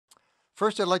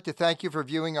First, I'd like to thank you for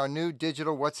viewing our new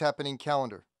digital What's Happening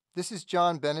calendar. This is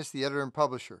John Bennis, the editor and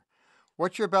publisher.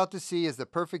 What you're about to see is the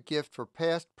perfect gift for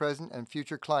past, present, and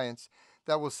future clients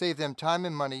that will save them time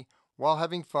and money while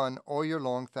having fun all year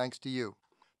long thanks to you.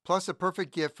 Plus, a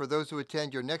perfect gift for those who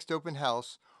attend your next open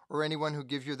house or anyone who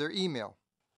gives you their email.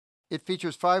 It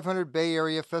features 500 Bay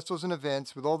Area festivals and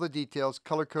events with all the details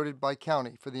color-coded by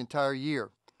county for the entire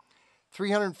year.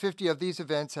 350 of these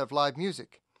events have live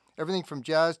music, everything from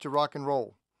jazz to rock and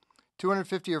roll.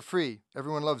 250 are free.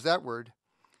 Everyone loves that word.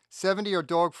 70 are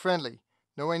dog-friendly.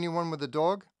 Know anyone with a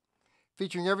dog?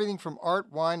 Featuring everything from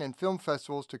art, wine, and film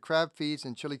festivals to crab feeds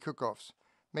and chili cook-offs.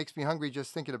 Makes me hungry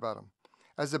just thinking about them.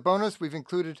 As a bonus, we've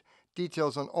included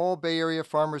details on all Bay Area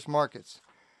farmers markets.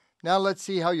 Now let's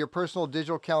see how your personal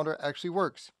digital calendar actually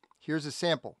works. Here's a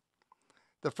sample.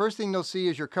 The first thing they'll see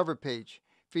is your cover page,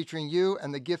 featuring you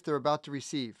and the gift they're about to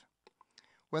receive.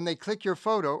 When they click your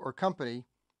photo or company,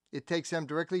 it takes them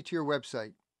directly to your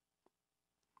website.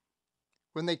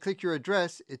 When they click your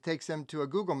address, it takes them to a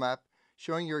Google map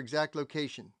showing your exact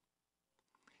location.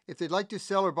 If they'd like to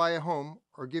sell or buy a home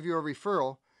or give you a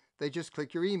referral, they just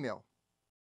click your email.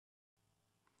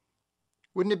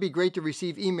 Wouldn't it be great to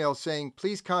receive emails saying,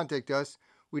 "Please contact us,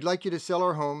 we'd like you to sell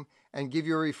our home and give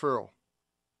you a referral"?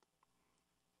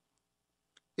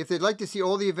 If they'd like to see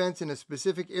all the events in a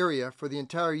specific area for the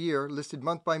entire year listed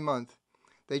month by month,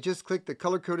 they just click the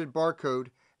color-coded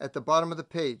barcode at the bottom of the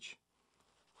page.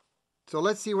 So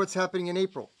let's see what's happening in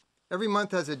April. Every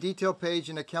month has a detail page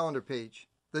and a calendar page.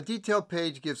 The detail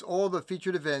page gives all the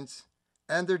featured events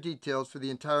and their details for the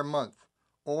entire month,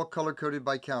 all color-coded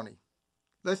by county.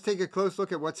 Let's take a close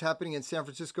look at what's happening in San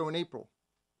Francisco in April.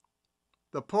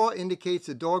 The paw indicates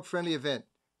a dog-friendly event.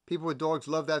 People with dogs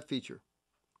love that feature.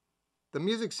 The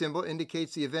music symbol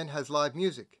indicates the event has live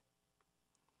music.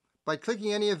 By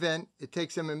clicking any event, it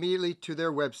takes them immediately to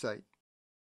their website.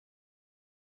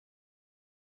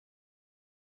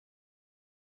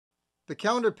 The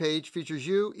calendar page features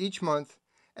you each month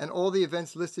and all the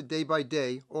events listed day by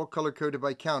day, all color-coded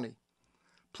by county.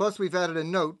 Plus, we've added a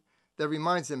note that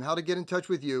reminds them how to get in touch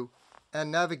with you and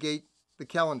navigate the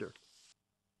calendar.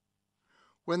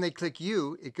 When they click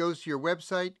you, it goes to your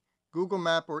website, Google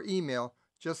Map, or email,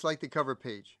 just like the cover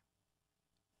page.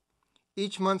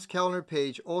 Each month's calendar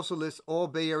page also lists all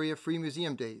Bay Area free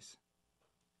museum days.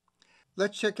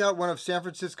 Let's check out one of San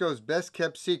Francisco's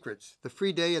best-kept secrets, the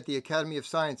free day at the Academy of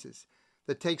Sciences,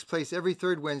 that takes place every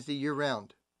third Wednesday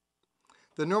year-round.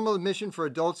 The normal admission for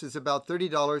adults is about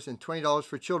 $30 and $20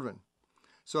 for children.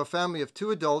 So a family of 2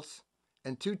 adults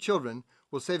and 2 children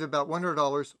will save about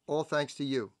 $100, all thanks to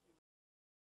you.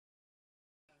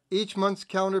 Each month's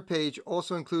calendar page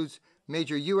also includes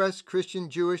major U.S., Christian,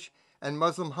 Jewish, and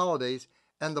Muslim holidays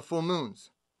and the full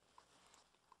moons,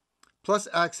 plus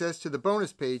access to the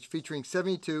bonus page featuring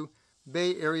 72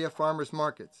 Bay Area farmers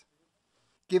markets,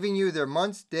 giving you their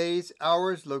months, days,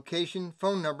 hours, location,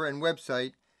 phone number, and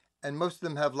website, and most of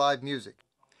them have live music.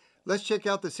 Let's check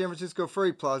out the San Francisco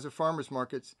Ferry Plaza farmers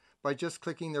markets by just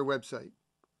clicking their website.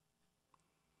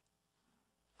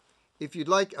 If you'd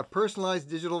like a personalized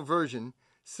digital version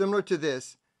similar to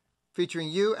this, featuring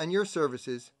you and your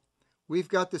services, we've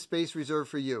got the space reserved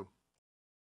for you.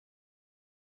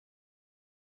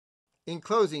 In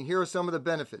closing, here are some of the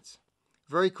benefits.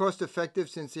 Very cost-effective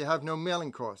since you have no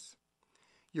mailing costs.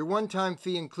 Your one-time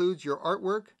fee includes your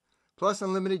artwork, plus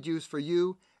unlimited use for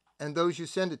you and those you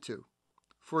send it to.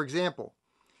 For example,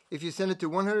 if you send it to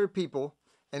 100 people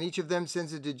and each of them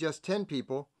sends it to just 10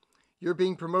 people, you're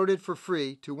being promoted for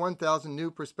free to 1,000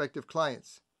 new prospective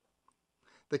clients.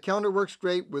 The calendar works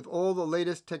great with all the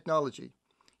latest technology.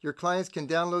 Your clients can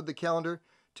download the calendar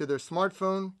to their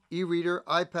smartphone, e-reader,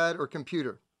 iPad, or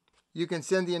computer. You can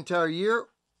send the entire year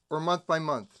or month by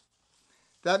month.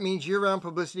 That means year-round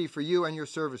publicity for you and your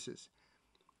services.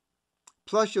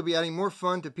 Plus, you'll be adding more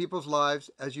fun to people's lives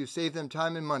as you save them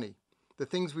time and money, the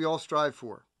things we all strive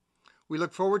for. We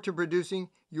look forward to producing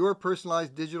your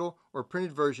personalized digital or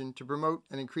printed version to promote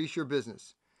and increase your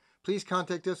business. Please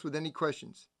contact us with any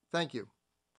questions. Thank you.